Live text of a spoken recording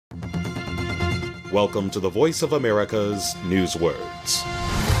Welcome to the Voice of America's Newswords.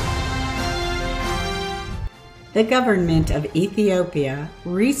 The government of Ethiopia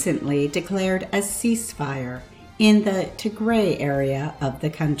recently declared a ceasefire in the Tigray area of the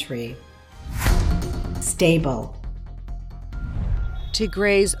country. Stable.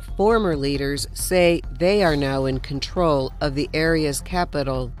 Tigray's former leaders say they are now in control of the area's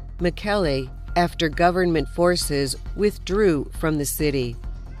capital, Mekelle, after government forces withdrew from the city.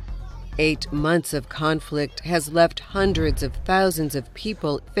 8 months of conflict has left hundreds of thousands of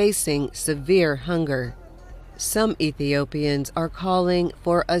people facing severe hunger. Some Ethiopians are calling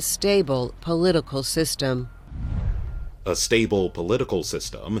for a stable political system. A stable political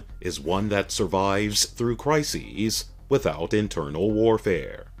system is one that survives through crises without internal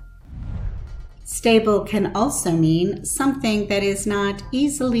warfare. Stable can also mean something that is not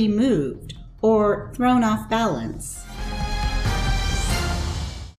easily moved or thrown off balance.